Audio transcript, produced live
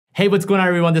Hey, what's going on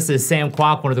everyone? This is Sam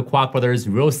Kwak, one of the Kwak brothers,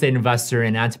 real estate investor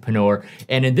and entrepreneur.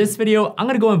 And in this video, I'm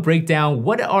gonna go and break down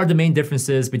what are the main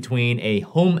differences between a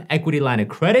home equity line of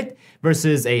credit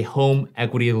versus a home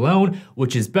equity loan,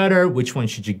 which is better, which one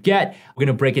should you get? We're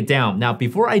gonna break it down. Now,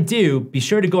 before I do, be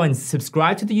sure to go and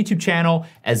subscribe to the YouTube channel,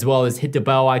 as well as hit the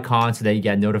bell icon so that you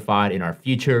get notified in our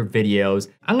future videos.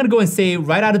 I'm gonna go and say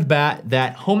right out of the bat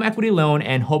that home equity loan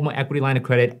and home equity line of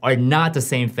credit are not the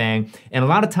same thing. And a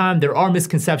lot of time there are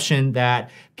misconceptions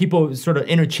that people sort of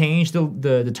interchange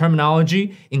the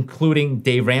terminology, including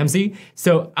Dave Ramsey.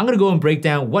 So I'm gonna go and break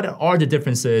down what are the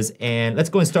differences, and let's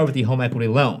go and start with the home equity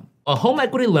loan. A home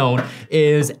equity loan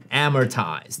is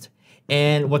amortized.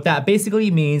 And what that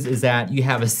basically means is that you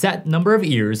have a set number of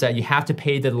years that you have to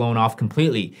pay the loan off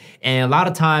completely. And a lot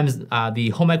of times, the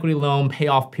home equity loan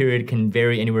payoff period can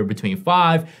vary anywhere between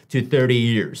 5 to 30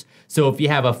 years. So if you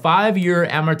have a 5-year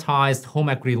amortized home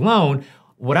equity loan,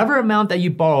 whatever amount that you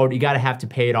borrowed, you gotta have to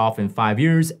pay it off in 5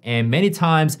 years. And many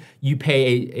times you pay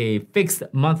a fixed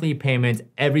monthly payment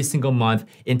every single month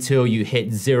until you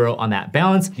hit zero on that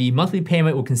balance. The monthly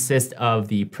payment will consist of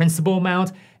the principal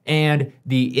amount and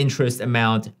the interest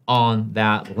amount on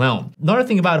that loan. Another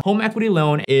thing about home equity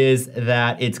loan is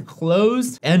that it's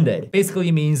closed-ended.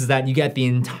 Basically means that you get the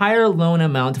entire loan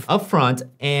amount upfront,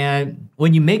 and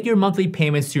when you make your monthly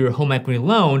payments to your home equity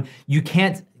loan, you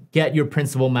can't get your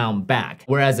principal amount back.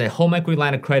 Whereas a home equity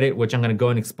line of credit, which I'm gonna go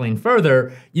and explain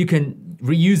further, you can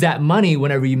reuse that money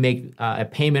whenever you make a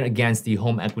payment against the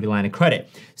home equity line of credit.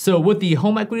 So with the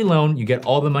home equity loan, you get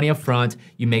all the money up front,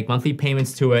 you make monthly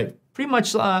payments to it, pretty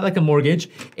much like a mortgage,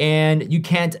 and you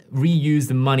can't reuse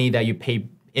the money that you pay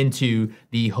into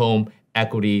the home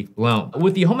equity loan.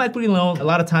 With the home equity loan, a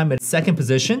lot of time it's second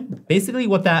position. Basically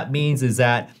what that means is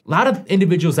that a lot of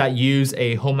individuals that use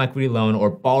a home equity loan or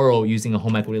borrow using a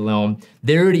home equity loan,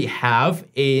 they already have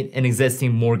an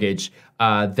existing mortgage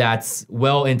that's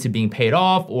well into being paid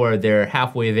off, or they're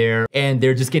halfway there and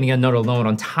they're just getting another loan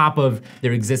on top of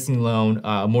their existing loan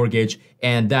mortgage,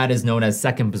 and that is known as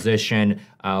second position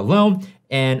loan.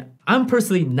 And I'm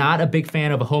personally not a big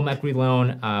fan of a home equity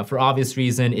loan for obvious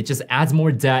reason. It just adds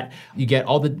more debt. You get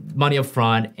all the money up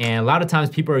front, and a lot of times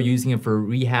people are using it for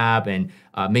rehab and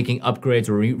making upgrades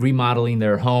or remodeling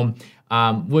their home,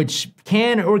 which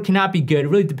can or cannot be good. It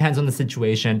really depends on the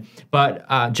situation. But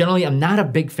generally, I'm not a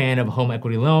big fan of a home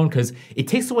equity loan because it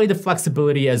takes away the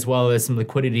flexibility as well as some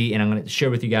liquidity, and I'm gonna share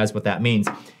with you guys what that means.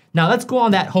 Now let's go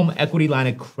on that home equity line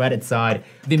of credit side.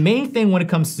 The main thing when it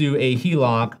comes to a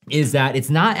HELOC is that it's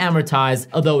not amortized,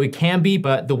 although it can be,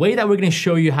 but the way that we're gonna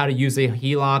show you how to use a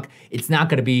HELOC, it's not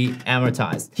gonna be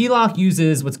amortized. HELOC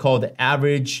uses what's called the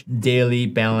average daily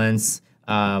balance.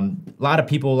 A lot of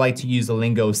people like to use the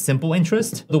lingo simple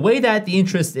interest. The way that the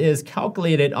interest is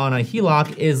calculated on a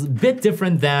HELOC is a bit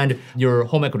different than your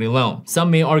home equity loan. Some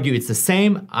may argue it's the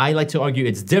same. I like to argue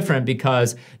it's different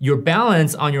because your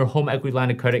balance on your home equity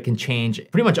line of credit can change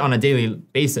pretty much on a daily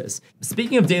basis.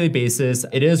 Speaking of daily basis,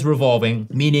 it is revolving,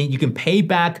 meaning you can pay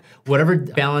back whatever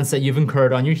balance that you've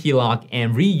incurred on your HELOC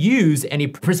and reuse any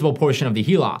principal portion of the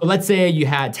HELOC. So let's say you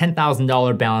had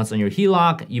 $10,000 balance on your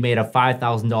HELOC, you made a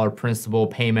 $5,000 principal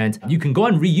payment. You can go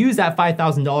and reuse that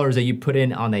 $5,000 that you put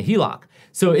in on the HELOC.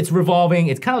 So it's revolving,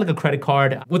 it's kind of like a credit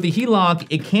card. With the HELOC,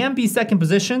 it can be second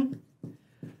position,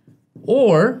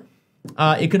 or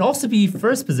it can also be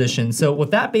first position. So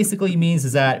what that basically means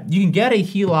is that you can get a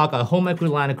HELOC, a home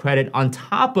equity line of credit, on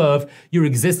top of your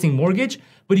existing mortgage,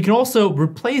 but you can also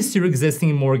replace your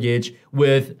existing mortgage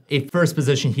with a first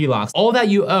position HELOC. All that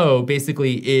you owe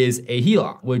basically is a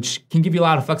HELOC, which can give you a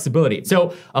lot of flexibility.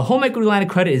 So a home equity line of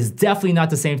credit is definitely not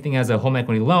the same thing as a home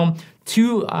equity loan.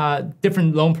 Two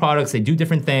different loan products, they do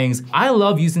different things. I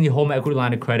love using the home equity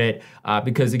line of credit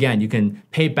because again, you can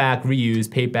pay back, reuse,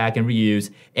 pay back and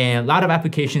reuse. And a lot of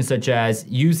applications such as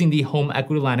using the home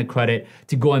equity line of credit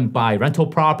to go and buy rental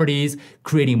properties,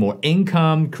 creating more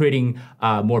income, creating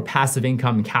more passive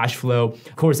income and cash flow.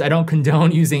 Of course, I don't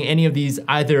condone using any of these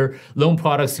either loan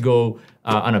products to go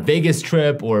on a Vegas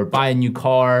trip or buy a new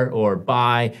car or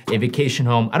buy a vacation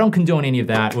home. I don't condone any of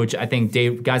that, which I think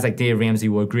guys like Dave Ramsey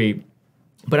will agree.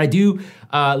 But I do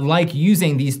like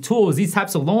using these tools, these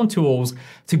types of loan tools,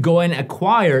 to go and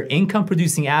acquire income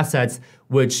producing assets,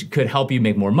 which could help you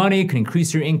make more money, could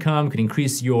increase your income, could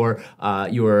increase your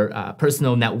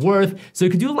personal net worth. So it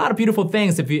could do a lot of beautiful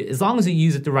things as long as you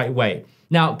use it the right way.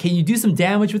 Now, can you do some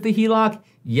damage with the HELOC?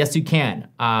 Yes, you can.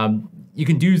 You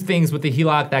can do things with the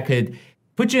HELOC that could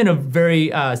put you in a very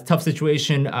tough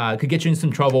situation, could get you in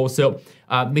some trouble. So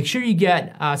make sure you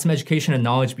get some education and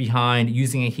knowledge behind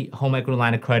using a home equity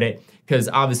line of credit, because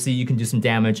obviously you can do some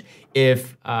damage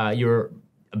if you're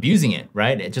abusing it,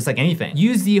 right? Just like anything.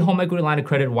 Use the home equity line of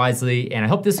credit wisely, and I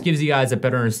hope this gives you guys a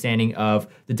better understanding of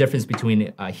the difference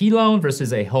between a HELOC loan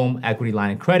versus a home equity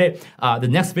line of credit. The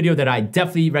next video that I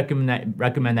definitely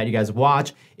recommend that you guys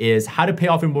watch is how to pay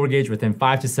off your mortgage within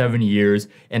 5 to 7 years,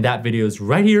 and that video is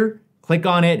right here. Click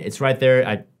on it, it's right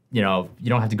there. You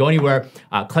don't have to go anywhere.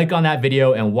 Click on that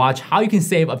video and watch how you can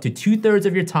save up to 2/3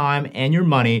 of your time and your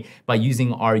money by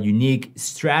using our unique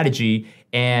strategy.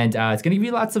 And it's gonna give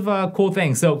you lots of cool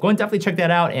things. So go and definitely check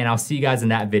that out, and I'll see you guys in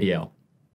that video.